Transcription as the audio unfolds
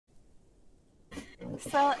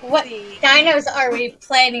So let's What see. dinos are we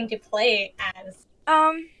planning to play as?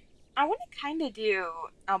 I want to kind of do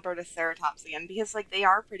Albertaceratops again because, like, they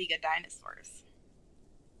are pretty good dinosaurs.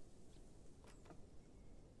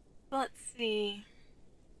 So let's see.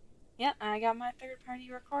 Yep, I got my third-party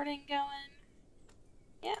recording going.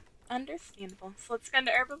 Yep, understandable. So let's go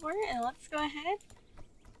into Herbivore and let's go ahead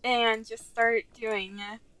and just start doing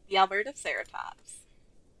the Albertaceratops.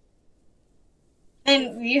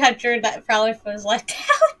 And you had Drew that probably was left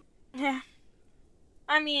out. Yeah,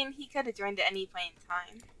 I mean, he could have joined at any point in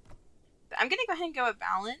time. But I'm gonna go ahead and go with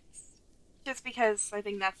balance, just because I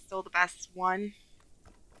think that's still the best one.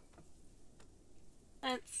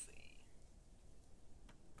 Let's see.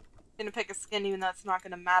 Gonna pick a skin even though it's not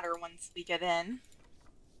gonna matter once we get in.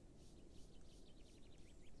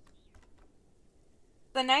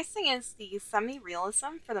 The nice thing is the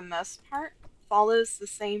semi-realism, for the most part, follows the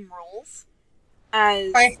same rules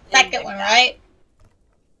as For the in second one, Uncut. right?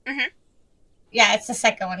 Mm-hmm. Yeah, it's the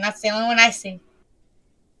second one. That's the only one I see.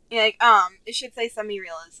 Yeah, it should say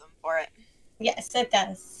semi-realism for it. Yes, it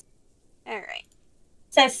does. Alright.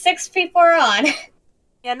 It says 6 people are on.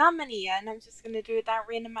 Yeah, not many yet, and I'm just gonna do that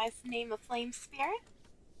randomized name of Flame Spirit.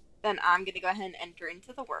 Then I'm gonna go ahead and enter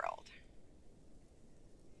into the world.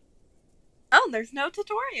 Oh, there's no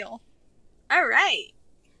tutorial. Alright.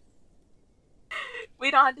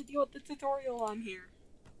 We don't have to deal with the tutorial on here.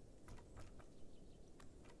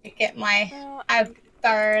 Get my So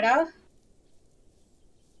Alberta.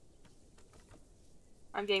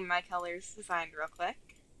 I'm getting my colors designed real quick.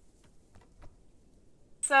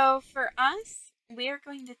 So for us, we are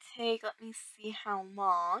going to take, let me see how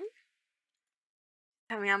long.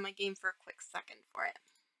 Having on my game for a quick second for it.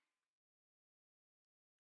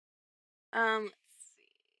 Let's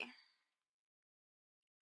see.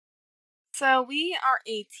 So we are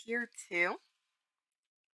a tier 2.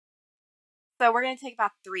 So we're going to take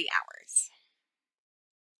about 3 hours.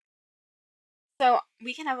 So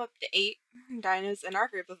we can have up to 8 dinos in our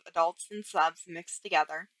group of adults and subs mixed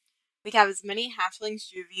together. We can have as many hatchlings,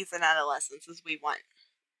 juvies, and adolescents as we want.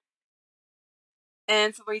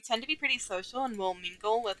 And so we tend to be pretty social and will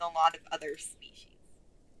mingle with a lot of other species.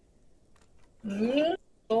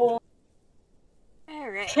 Cool.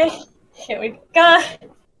 Alright. Okay, here we go.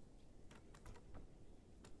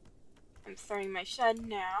 I'm starting my shed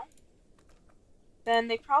now. Then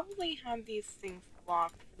they probably have these things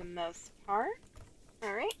locked for the most part.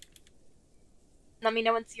 Alright. Let me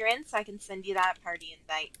know once you're in so I can send you that party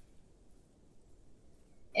invite.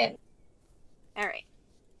 And Alright.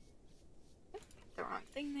 The wrong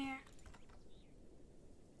thing there.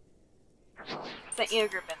 Sent you a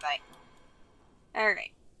group invite.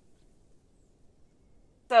 Alright.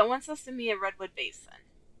 So it wants us to meet at Redwood Basin.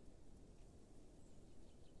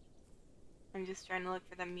 I'm just trying to look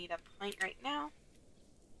for the meetup point right now.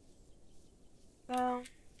 So,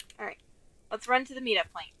 alright. Let's run to the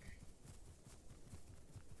meetup point.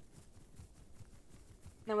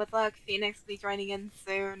 Now with luck, Phoenix will be joining in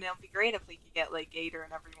soon. It'll be great if we could get like Gator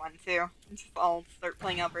and everyone too. And just all start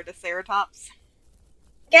playing Albertaceratops.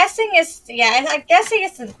 guessing it's I'm guessing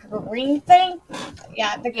it's the green thing.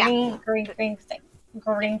 Yeah, the green thing.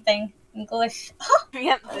 Green thing. English.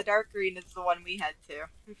 Yep, the dark green is the one we head to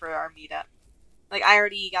for our meetup. Like, I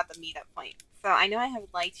already got the meetup point. So I know I have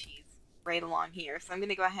lychees right along here. So I'm going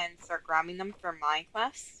to go ahead and start grabbing them for my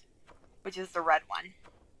quest, which is the red one.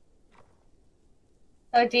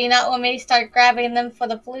 So do you not want me to start grabbing them for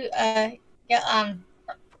the blue, colorblind?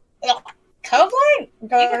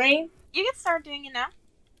 Green? You can start doing it now.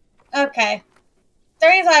 Okay. The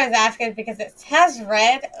reason I was asking is because it has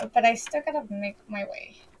red, but I still gotta make my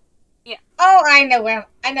way. Yeah. Oh, I know where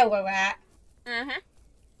we're at. Mm-hmm.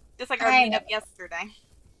 Just like our meetup yesterday.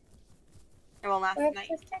 Or well, last night.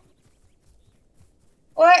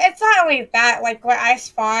 Well, it's not only that. Like, where I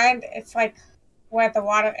spawned, it's like where the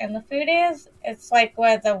water and the food is. It's like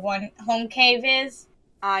where the one home cave is.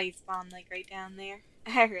 Ah, you spawned like right down there.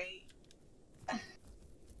 Alright.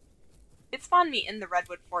 It spawned me in the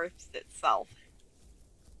redwood forest itself.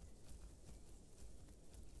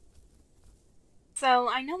 So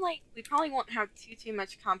I know, like, we probably won't have too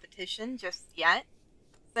much competition just yet,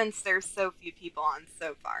 since there's so few people on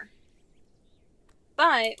so far.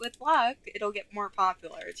 But with luck, it'll get more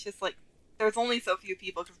popular. It's just like there's only so few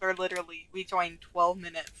people because we joined 12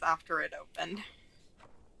 minutes after it opened.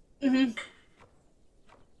 Mhm.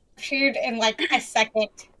 Appeared in like a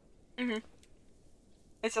second. Mhm.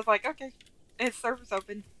 It's just like, okay, it's server's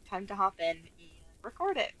open, time to hop in and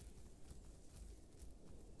record it.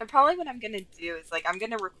 And probably what I'm gonna do is like I'm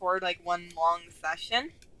gonna record like one long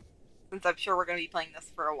session, since I'm sure we're gonna be playing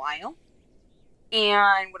this for a while.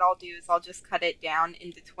 And what I'll do is I'll just cut it down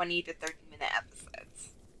into 20 to 30-minute episodes.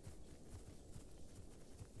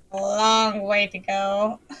 A long way to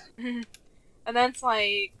go. And then it's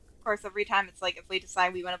like, of course, every time it's like if we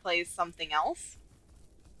decide we want to play something else,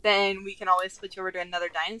 then we can always switch over to another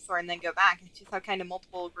dinosaur and then go back. It's just have kind of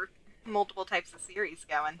multiple types of series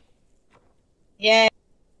going. Yeah.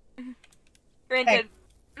 Granted,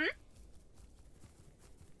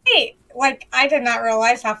 Hey, like, I did not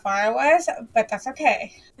realize how far I was, but that's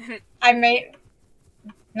okay. I may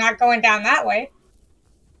not going down that way.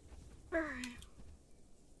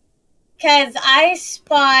 Because I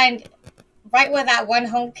spawned right where that one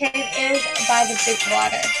home cave is by the big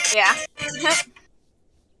water. Yeah.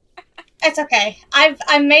 It's okay.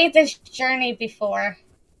 I made this journey before.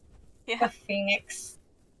 Yeah. With Phoenix.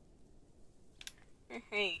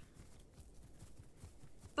 Hey.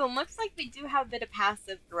 So it looks like we do have a bit of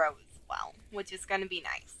passive grow as well, which is going to be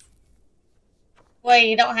nice. Well,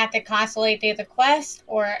 you don't have to constantly do the quest,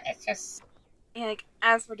 or it's just... And like,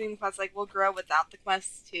 as we're doing the quest, like, we'll grow without the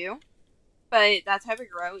quests too. But that type of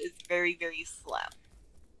grow is very, very slow.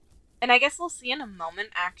 And I guess we'll see in a moment,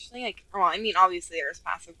 actually. Like, well, I mean, obviously there's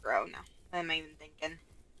passive grow now. What am I even thinking?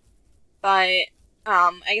 But,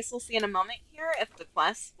 I guess we'll see in a moment here if the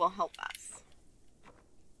quests will help us.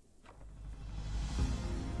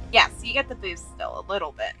 Yeah, so you get the boost still, a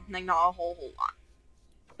little bit. Like, not a whole lot.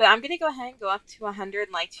 But I'm going to go ahead and go up to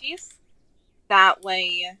 100 lychees. That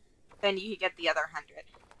way, then you can get the other 100.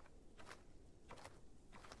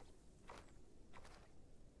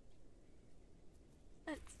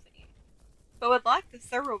 Let's see. But with luck, the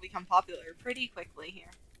server will become popular pretty quickly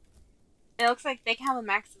here. It looks like they can have a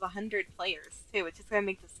max of 100 players, too, which is going to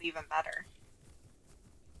make this even better.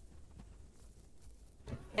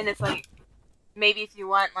 And it's like, maybe if you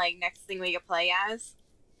want, like, next thing we could play as,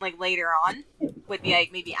 like, later on, would be,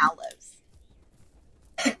 like, maybe aloes.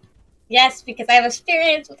 Yes, because I have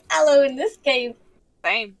experience with aloe in this game.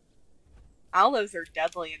 Same. Aloes are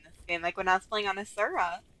deadly in this game. Like, when I was playing on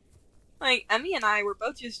Asura, like, Emmy and I were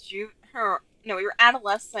both just we were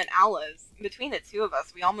adolescent aloes. Between the two of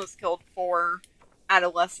us, we almost killed 4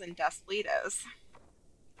 adolescent Despletos.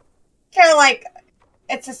 Kind of like,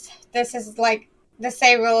 it's just, this is like, the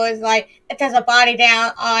same rule is like, if there's a body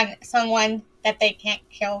down on someone that they can't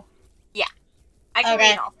kill. Yeah. I can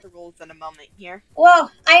read off the rules in a moment here.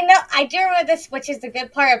 Well, I do remember this, which is the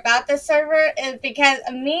good part about this server, is because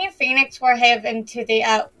me and Phoenix were heading to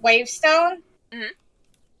the Wavestone. Mm-hmm.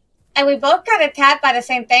 And we both got attacked by the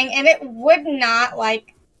same thing, and it would not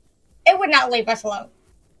leave us alone.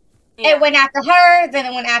 Yeah. It went after her, then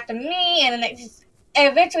it went after me, and then it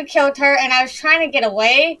eventually killed her, and I was trying to get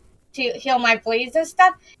away to heal my bleeds and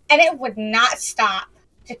stuff, and it would not stop.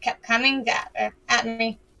 It kept coming at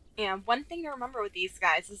me. Yeah, one thing to remember with these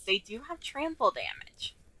guys is they do have trample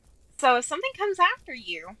damage. So if something comes after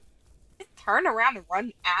you, just turn around and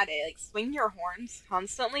run at it. Like, swing your horns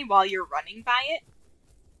constantly while you're running by it.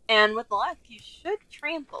 And with luck, you should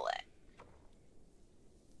trample it.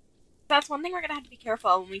 That's one thing we're going to have to be careful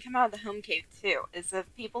of when we come out of the home cave, too, is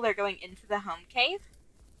if people are going into the home cave,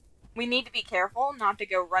 we need to be careful not to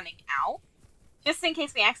go running out, just in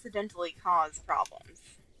case we accidentally cause problems.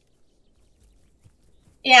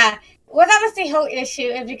 Yeah, well, that was the whole issue,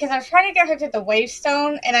 is because I was trying to get her to the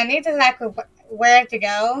Wavestone, and I knew exactly where to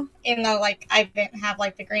go, even though, like, I didn't have,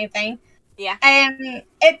 like, the green thing. Yeah. And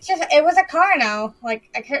it was a Carno. Like,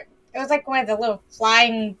 it was like one of the little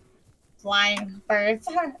flying birds.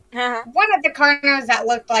 Uh-huh. One of the Carnos that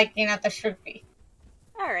looked like, the Shroopy.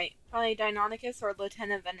 Alright, probably Deinonychus or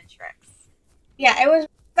Lieutenant Venetrix. Yeah, it was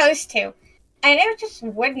those two. And it just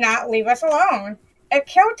would not leave us alone. It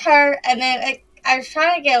killed her, and then I was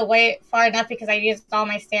trying to get away far enough because I used all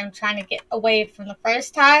my stamina trying to get away from the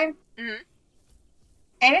first time. Mm-hmm.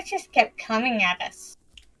 And it just kept coming at us.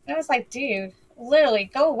 And I was like, dude, literally,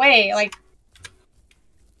 go away. Like,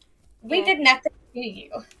 we did nothing to you.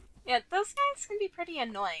 Yeah, those guys can be pretty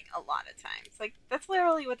annoying a lot of times. Like, that's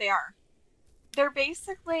literally what they are. They're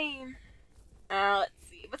basically, let's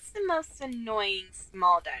see, what's the most annoying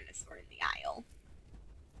small dinosaur in the aisle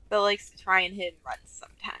that likes to try and hit and run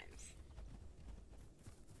sometimes?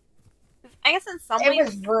 I guess in some ways... It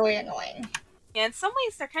was really annoying. Yeah, in some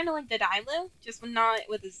ways they're kind of like the Dilo, just not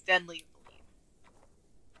with as deadly bleed.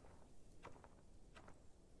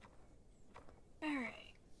 Alright.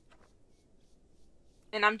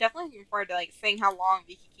 And I'm definitely looking forward to, like, seeing how long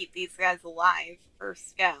we can keep these guys alive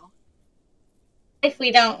first go. If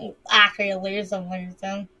we don't actually lose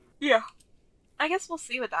them. Yeah. I guess we'll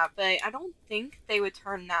see with that, but I don't think they would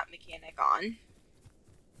turn that mechanic on.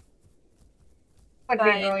 Would be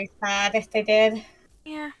really sad if they did.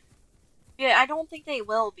 Yeah. Yeah, I don't think they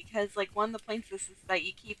will because, like, one of the points is that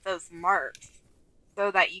you keep those marks so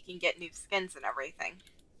that you can get new skins and everything.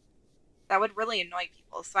 That would really annoy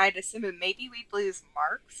people, so I'd assume maybe we'd lose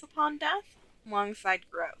marks upon death alongside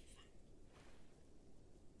growth.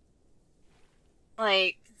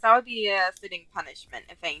 Like, that would be a fitting punishment,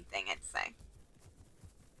 if anything, I'd say.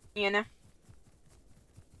 You know?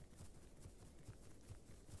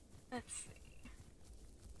 Let's see.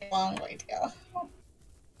 A long way to go.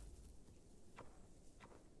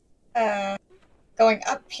 Going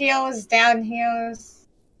up hills, down hills.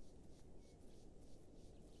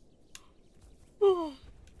 At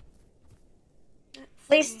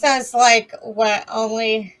least there's like, what,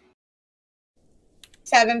 only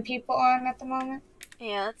 7 people on at the moment?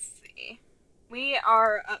 Yeah, let's see. We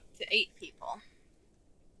are up to 8 people.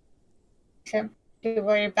 Should be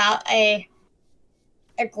worried about a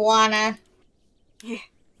iguana. Yeah.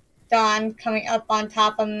 Dawn coming up on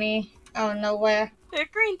top of me out of nowhere. Yeah,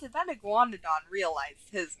 granted, that iguanodon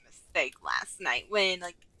realized his mistake last night when,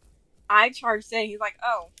 like, I charged in. He's like,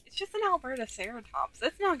 oh, it's just an Albertaceratops.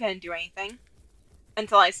 It's not going to do anything.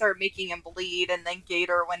 Until I started making him bleed, and then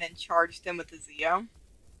Gator went and charged him with a Zeo.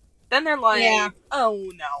 Then they're like, yeah. Oh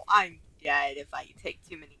no, I'm dead if I take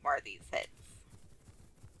too many more of these hits.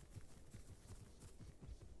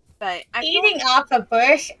 But I eating off a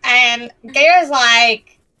bush, and Gator's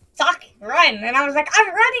like, "Suck, run!" And I was like,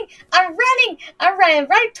 "I'm running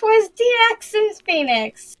right towards DX and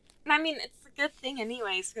Phoenix." I mean, it's a good thing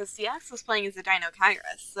anyways, because DX was playing as a Dinosaurs,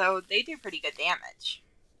 so they do pretty good damage.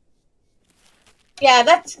 Yeah,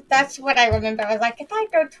 that's what I remember. I was like, if I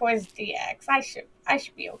go towards DX, I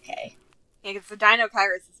should be okay. Yeah, because the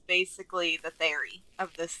Dinosaurs is basically the theory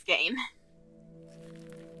of this game.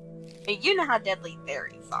 And you know how deadly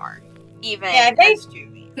theories are, even as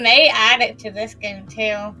Juvie. May add it to this game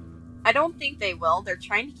too. I don't think they will. They're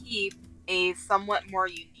trying to keep a somewhat more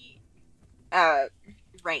unique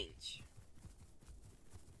range.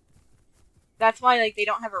 That's why, like, they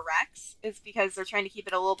don't have a Rex, is because they're trying to keep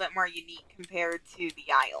it a little bit more unique compared to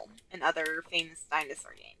the Isle and other famous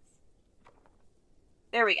dinosaur games.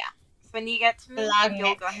 There we go. So when you get to me,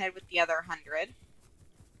 you'll go ahead with the other 100.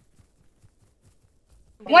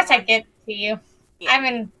 Once I get to you. Yeah. I'm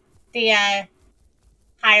in the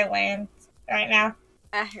Highlands right now.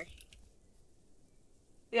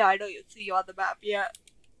 Yeah, I don't see you on the map yet.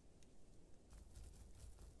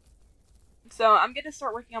 So I'm going to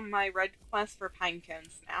start working on my red quest for pine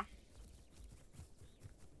cones now.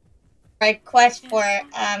 Red quest for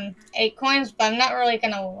 8 coins, but I'm not really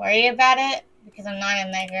going to worry about it because I'm not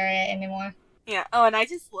in that area anymore. Yeah. Oh, and I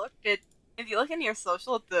just looked at, if you look in your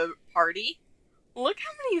social at the party, look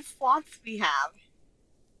how many slots we have.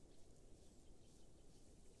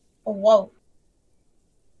 Whoa.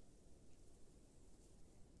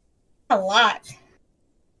 A lot.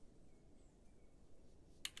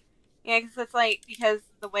 Yeah, because it's like, because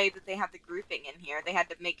the way that they have the grouping in here, they had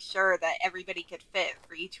to make sure that everybody could fit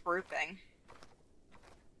for each grouping.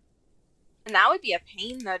 And that would be a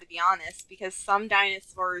pain, though, to be honest, because some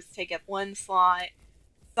dinosaurs take up 1 slot,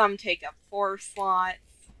 some take up 4 slots.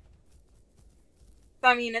 So,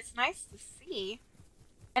 I mean, it's nice to see.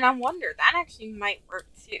 And I wonder, that actually might work,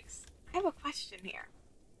 too. I have a question here.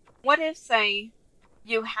 What if, say,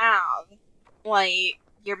 you have, like,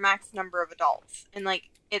 your max number of adults, and, like,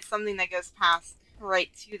 it's something that goes past right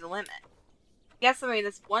to the limit. You have somebody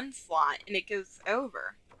that's 1 slot, and it goes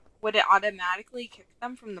over. Would it automatically kick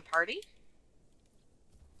them from the party?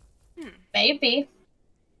 Maybe.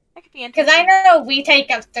 That could be interesting. Because I know we take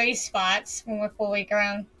up 3 spots when we're fully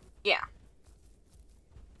grown. Yeah.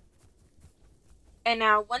 And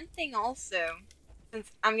now, one thing also, since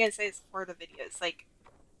I'm going to say this for the videos, like,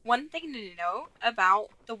 one thing to note about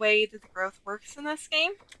the way that the growth works in this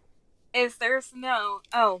game is there's no,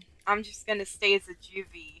 oh, I'm just going to stay as a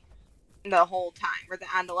juvie the whole time, or the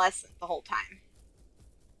adolescent the whole time.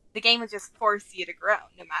 The game would just force you to grow,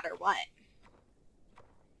 no matter what.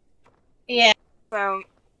 Yeah. So,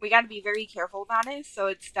 we gotta be very careful about it, so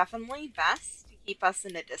it's definitely best to keep us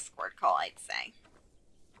in a Discord call, I'd say.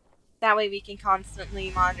 That way we can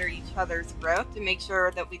constantly monitor each other's growth to make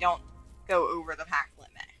sure that we don't go over the pack limit.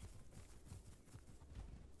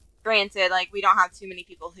 Granted, like, we don't have too many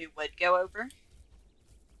people who would go over.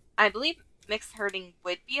 I believe mixed herding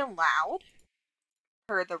would be allowed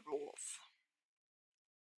per the rules.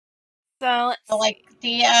 So, like,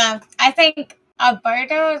 the, I think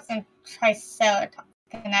Albertos and Triceratops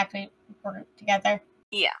can actually work together.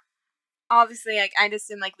 Yeah. Obviously, like, I'd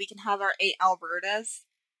assume, like, we can have our 8 Albertas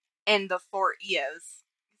and the 4 Eos.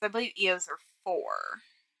 Because I believe Eos are 4.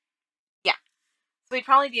 Yeah. So we'd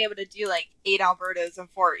probably be able to do like 8 Albertos and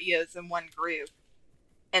 4 Eos in one group,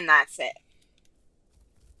 and that's it.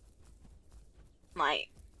 Like,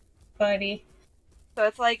 buddy. so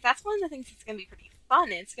it's like, that's one of the things that's going to be pretty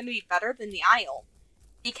fun. It's going to be better than the Isle,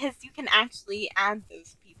 because you can actually add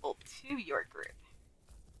those people to your group.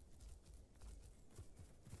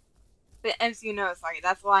 But as you know, sorry,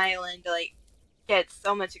 that's why I learned to like get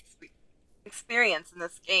so much experience in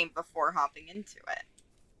this game before hopping into it.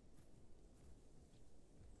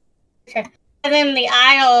 Okay. And then the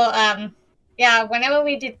Isle, yeah, whenever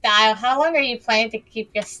we did the Isle, how long are you planning to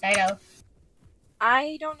keep your Stego?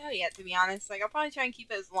 I don't know yet, to be honest. Like, I'll probably try and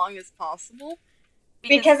keep it as long as possible.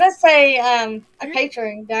 Because it's a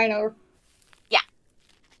catering dino. Yeah.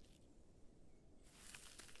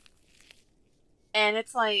 And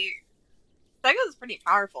it's like, Stego's pretty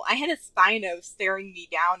powerful. I had a Spino staring me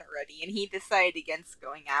down already, and he decided against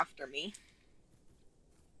going after me.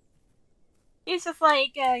 He's just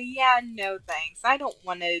like, yeah, no thanks. I don't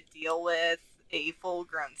want to deal with a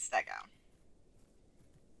full-grown Stego.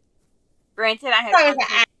 Granted, I had... I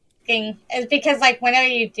was asking, is because, like, whenever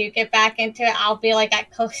you do get back into it, I'll be, like,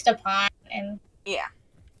 at Costa Pond, and... Yeah.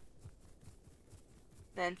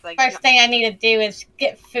 Then it's like... First thing I need to do is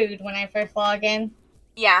get food when I first log in.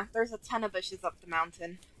 Yeah, there's a ton of bushes up the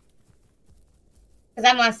mountain. Because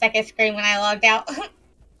I'm on second screen when I logged out.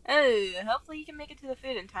 Oh, hopefully you can make it to the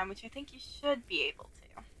food in time, which I think you should be able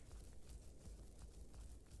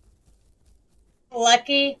to.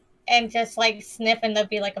 Lucky, and just, like, sniff, and there'll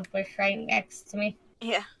be, like, a bush right next to me.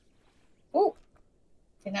 Yeah. Ooh.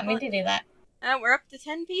 Did not mean to do that. We're up to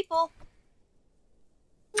 10 people.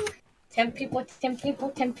 10 people, 10 people,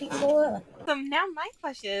 10 people. So now my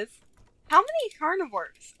question is, how many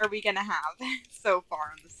carnivores are we gonna have so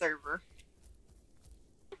far on the server?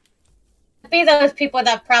 Be those people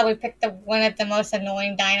that probably picked the one of the most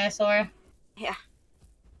annoying dinosaur. Yeah.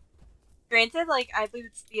 Granted, like, I believe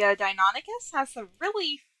it's the Deinonychus has a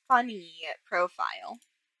really funny profile.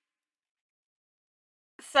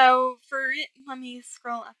 So, let me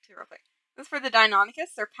scroll up to real quick. As for the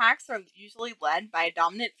Deinonychus, their packs are usually led by a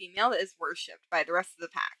dominant female that is worshipped by the rest of the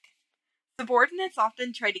pack. Subordinates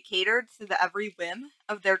often try to cater to the every whim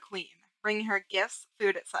of their queen, bringing her gifts,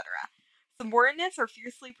 food, etc. Subordinates are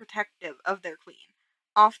fiercely protective of their queen,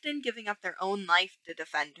 often giving up their own life to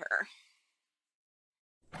defend her.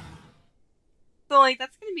 So, like,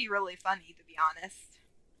 that's gonna be really funny, to be honest.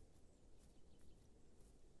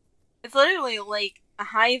 It's literally like a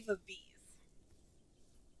hive of bees.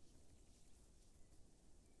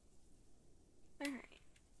 Alright.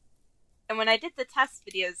 And when I did the test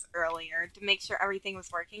videos earlier to make sure everything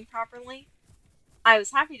was working properly, I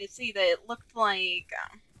was happy to see that it looked like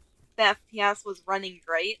the FPS was running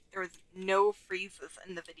great. There was no freezes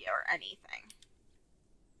in the video or anything.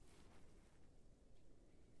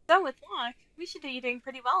 So with luck, we should be doing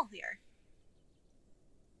pretty well here.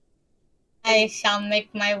 I shall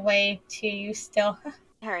make my way to you still.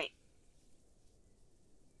 Alright.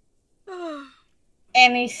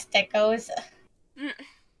 Any stickos.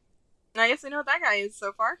 I guess we know what that guy is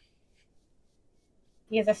so far.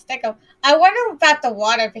 He's a sticko. I wonder about the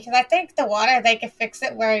water, because I think the water, they can fix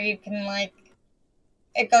it where you can, like,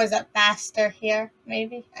 it goes up faster here,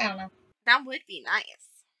 maybe? I don't know. That would be nice.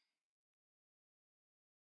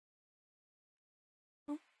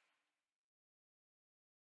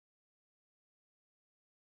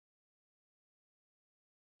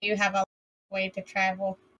 You have a way to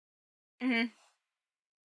travel. Mm-hmm.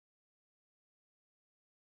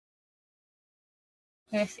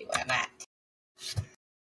 Let me see where I'm at.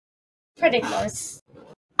 Pretty close.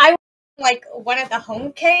 I went, like, one of the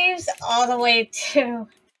home caves all the way to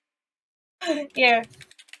here.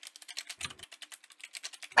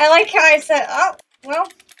 I like how I said, oh, well,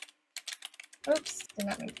 oops, did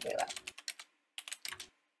not mean to do that.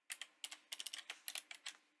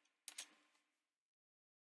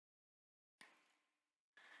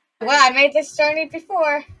 Well, I made this journey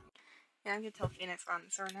before. Yeah, I'm gonna tell Phoenix on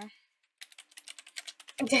this right now.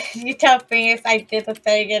 You tell Phoenix I did the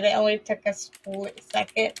thing and it only took a split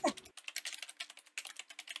second.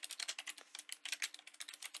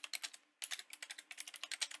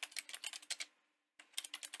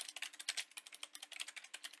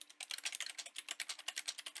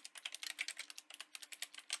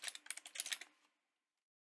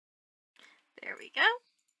 There we go.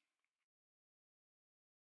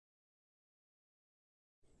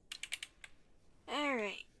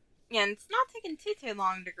 Alright. Yeah, and it's not taking too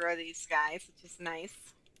long to grow these guys, which is nice.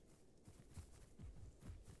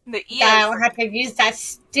 The EOs I don't have to use that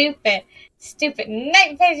stupid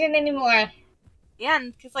night vision anymore. Yeah,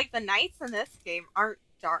 and because, like, the nights in this game aren't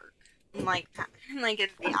dark. like in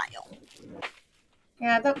the aisle.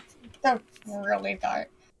 Yeah, they're really dark.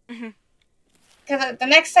 Because the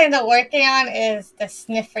next thing they're working on is the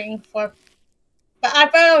sniffing for. But I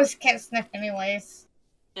always can't sniff anyways.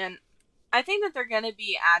 And I think that they're going to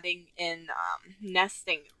be adding in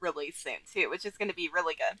nesting really soon, too, which is going to be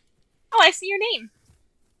really good. Oh, I see your name.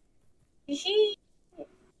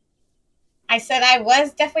 I said I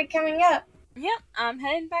was definitely coming up. Yep, I'm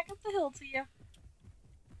heading back up the hill to you.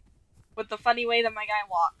 With the funny way that my guy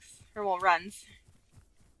walks, or well, runs.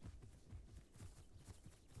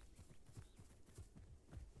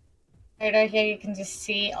 Right over here you can just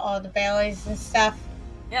see all the berries and stuff.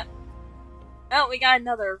 Yep. Oh, we got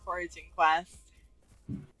another foraging quest.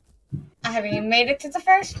 I haven't even made it to the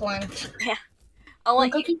first one. Yeah. I'll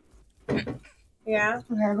let you... Yeah?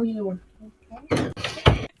 Wherever you were. Okay.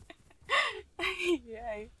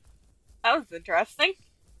 Yay. That was interesting.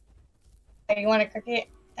 You want a cookie?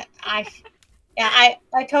 I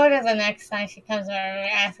told her the next time she comes over and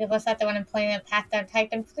asks if what's that the one I'm playing the path that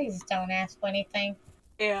typed in, please don't ask for anything.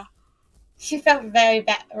 Yeah. She felt really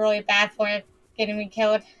bad for it getting me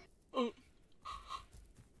killed.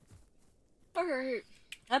 Alright.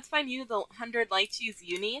 Let's find you the 100 lychees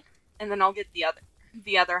you need, and then I'll get the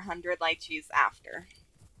other 100 lychees after.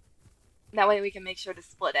 That way we can make sure to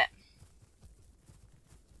split it.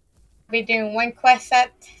 Be doing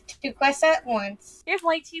two quests at once. Here's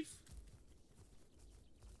lychees.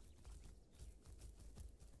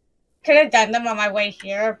 Could have done them on my way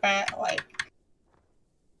here, but like.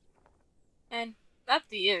 And up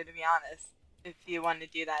to you, to be honest, if you want to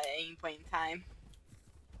do that at any point in time.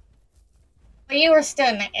 But you were still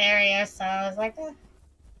in the area, so I was like, eh.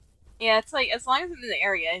 Yeah, it's like, as long as I'm in the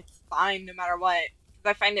area, it's fine no matter what.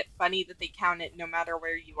 Because I find it funny that they count it no matter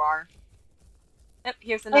where you are. Yep,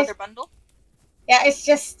 here's another bundle. Yeah, it's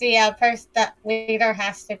just the the leader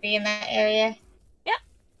has to be in that area. Yep.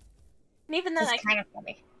 And even then, it's kind of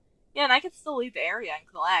funny. Yeah, and I could still leave the area and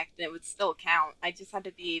collect, and it would still count. I just had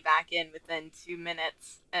to be back in within 2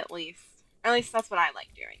 minutes, at least. Or at least that's what I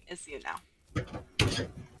like doing, as you know.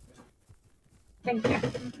 Thank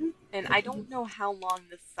you. And I don't know how long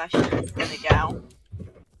this session is going to go.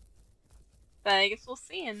 But I guess we'll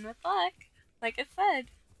see, and with luck, like I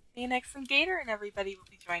said, Phoenix and Gator and everybody will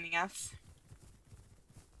be joining us.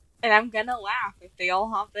 And I'm gonna laugh if they all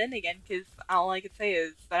hop in again, because all I can say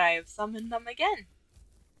is that I have summoned them again.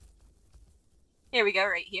 Here we go,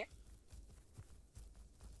 right here.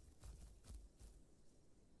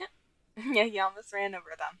 Yep. Yeah, you almost ran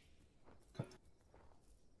over them.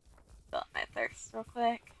 Fill up my thirst real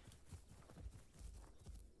quick.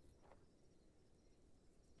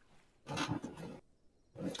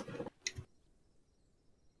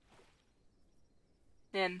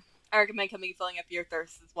 And I recommend coming filling up your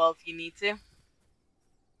thirst as well if you need to.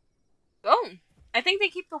 Oh, I think they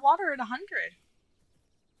keep the water at 100.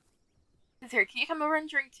 Here, can you come over and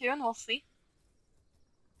drink too, and we'll see?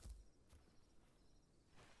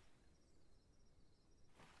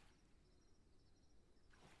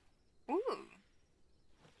 Ooh.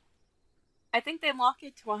 I think they lock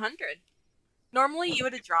it to 100. Normally you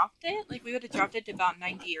would have dropped it, like we would have dropped it to about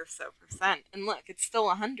 90 or so %. And look, it's still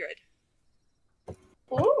 100.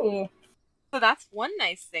 Ooh. So that's one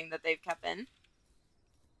nice thing that they've kept in.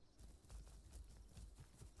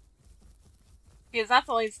 Because that's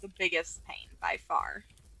always the biggest pain, by far.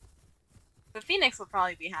 The Phoenix will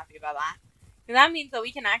probably be happy about that. Because that means that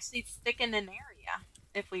we can actually stick in an area,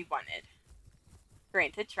 if we wanted.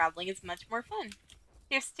 Granted, traveling is much more fun.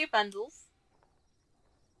 Here's 2 bundles.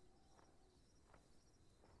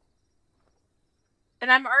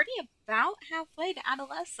 And I'm already about halfway to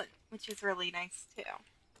adolescent, which is really nice, too.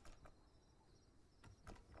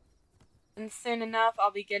 And soon enough, I'll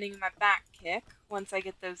be getting my back kick once I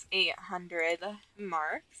get those 800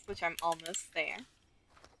 marks, which I'm almost there.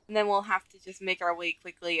 And then we'll have to just make our way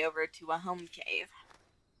quickly over to a home cave.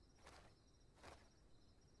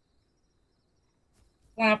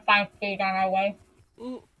 We're gonna find food on our way.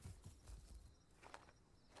 Ooh.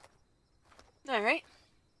 Alright.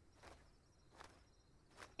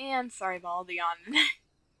 And sorry about all the yawning.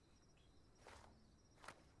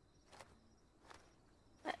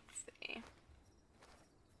 Let's see.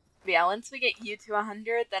 But yeah, once we get you to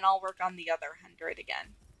 100, then I'll work on the other 100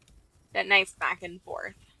 again. That nice back and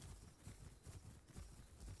forth.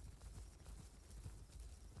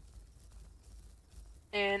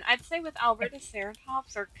 And I'd say with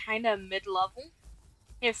Albertaceratops are kind of mid-level.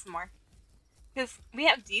 Here's some more. Because we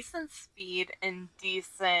have decent speed and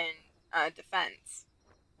decent defense.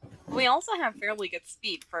 We also have fairly good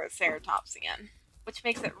speed for a Ceratops again, which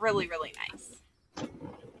makes it really, really nice.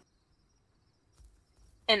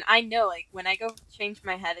 And I know, like, when I go change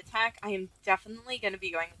my head attack, I am definitely going to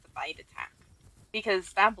be going with the bite attack.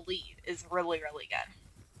 Because that bleed is really, really good.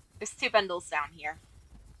 There's 2 bundles down here.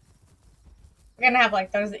 We're gonna have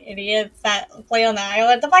like those idiots that play on the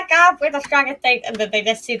island. Oh my god, we're the strongest thing, and then they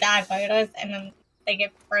just see the photos and then they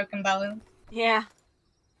get broken bones. Yeah.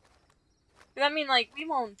 I mean, like, we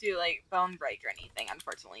won't do, like, bone break or anything,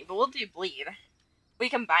 unfortunately, but we'll do bleed. We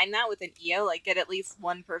combine that with an EO, like, get at least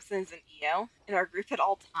one person as an EO in our group at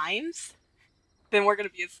all times, then we're gonna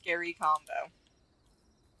be a scary combo.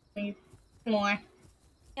 More.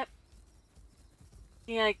 Yep.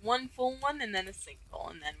 Yeah, like, one full one and then a single,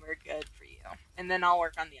 and then we're good for you. And then I'll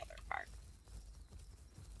work on the other part.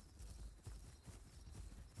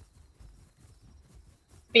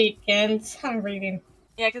 Beacons. I'm reading.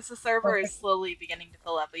 Yeah, because the server is slowly beginning to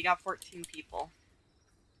fill up. We got 14 people.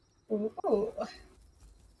 Ooh.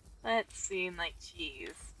 Let's see, light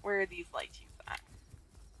cheese. Where are these light cheese at?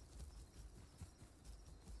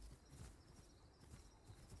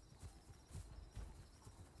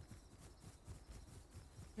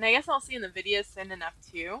 And I guess I'll see in the video soon enough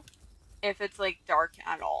too, if it's like dark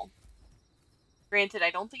at all. Granted,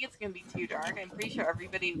 I don't think it's gonna be too dark. I'm pretty sure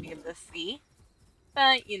everybody will be able to see.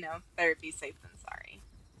 But, you know, better be safe than sorry.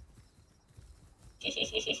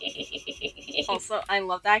 Also, I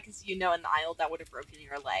love that because you know in the aisle that would have broken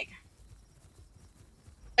your leg.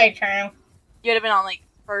 Very true. You would have been on like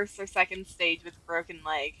first or second stage with a broken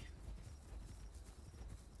leg.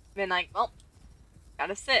 Been like, well,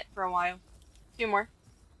 gotta sit for a while. 2 more.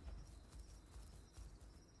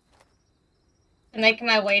 I'm making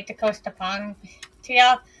my way to Costa Pond. To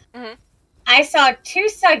y'all. Mm-hmm. I saw 2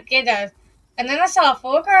 Sargitas, and then I saw a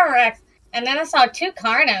Fulgur Rex, and then I saw 2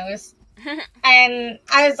 Carnos. And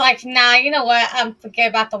I was like, nah, you know what?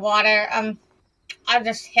 Forget about the water. I'll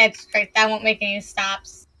just head straight. I won't make any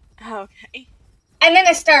stops. Okay. And then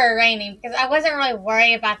it started raining because I wasn't really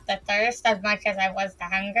worried about the thirst as much as I was the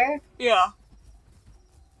hunger. Yeah.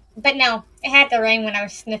 But no, it had to rain when I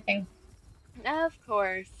was sniffing. Of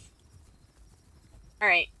course.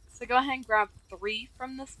 Alright, so go ahead and grab 3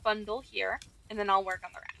 from this bundle here, and then I'll work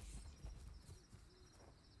on the rest.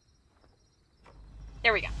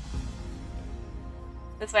 There we go.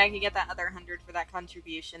 This way I can get that other 100 for that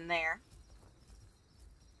contribution there.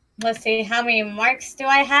 Let's see, how many marks do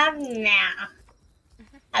I have now?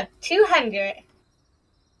 I have 200.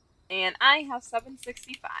 And I have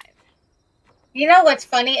 765. You know what's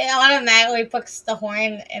funny? It automatically puts the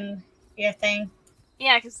horn in your thing.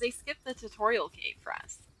 Yeah, because they skipped the tutorial cave for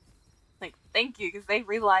us. Like, thank you, because they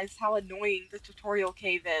realized how annoying the tutorial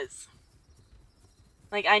cave is.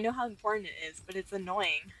 Like, I know how important it is, but it's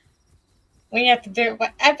annoying. We have to do it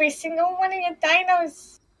with every single one of your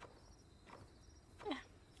dinos. Yeah.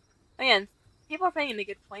 Again, people are making a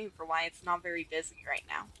good point for why it's not very busy right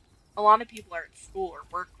now. A lot of people are at school or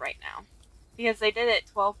work right now. Because they did it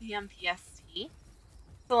 12 p.m. PST.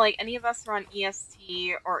 So, like, any of us who are on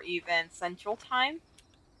EST or even Central Time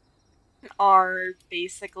are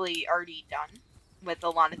basically already done with a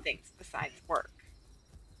lot of things besides work.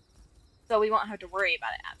 So we won't have to worry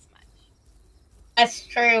about it as much. That's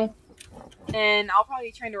true. And I'll probably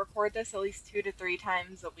be trying to record this at least 2 to 3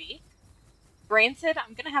 times a week. Granted,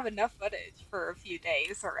 I'm going to have enough footage for a few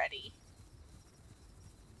days already.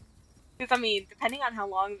 Because, I mean, depending on how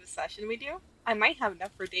long of a session we do, I might have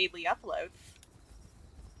enough for daily uploads.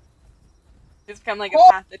 Just become like a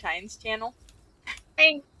Path the Times channel.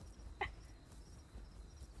 Hey. Let's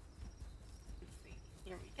see.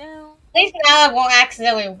 Here we go. At least now I won't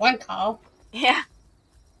accidentally one call. Yeah.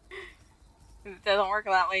 It doesn't work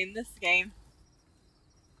that way in this game.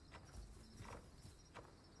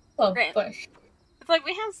 Oh, Great. bush. It's like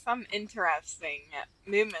we have some interesting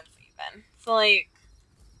movements even. So like,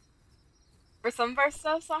 for some of our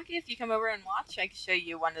stuff, Saki, if you come over and watch, I can show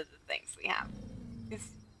you one of the things we have. Because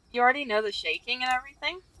you already know the shaking and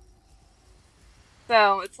everything.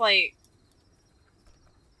 So it's like,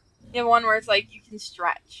 you have one where it's like you can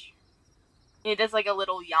stretch. It does like a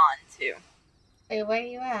little yawn too. Wait, where are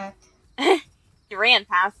you at? You ran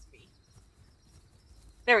past me.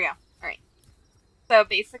 There we go. Alright. So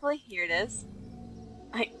basically, here it is.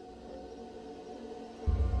 I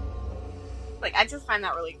just find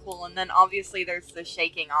that really cool. And then obviously there's the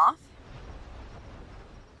shaking off.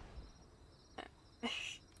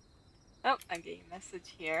 Oh, I'm getting a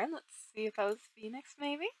message here. Let's see if that was Phoenix,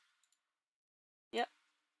 maybe? Yep.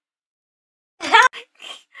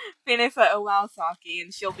 Phoenix said, oh wow, Saki,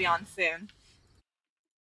 and she'll be on soon.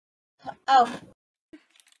 Oh.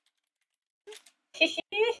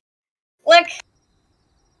 Look.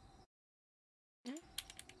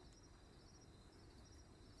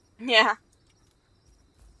 Yeah.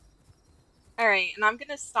 Alright, and I'm going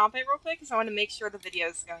to stop it real quick because I want to make sure the video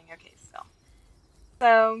is going okay still.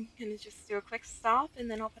 So I'm going to just do a quick stop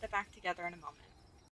and then I'll put it back together in a moment.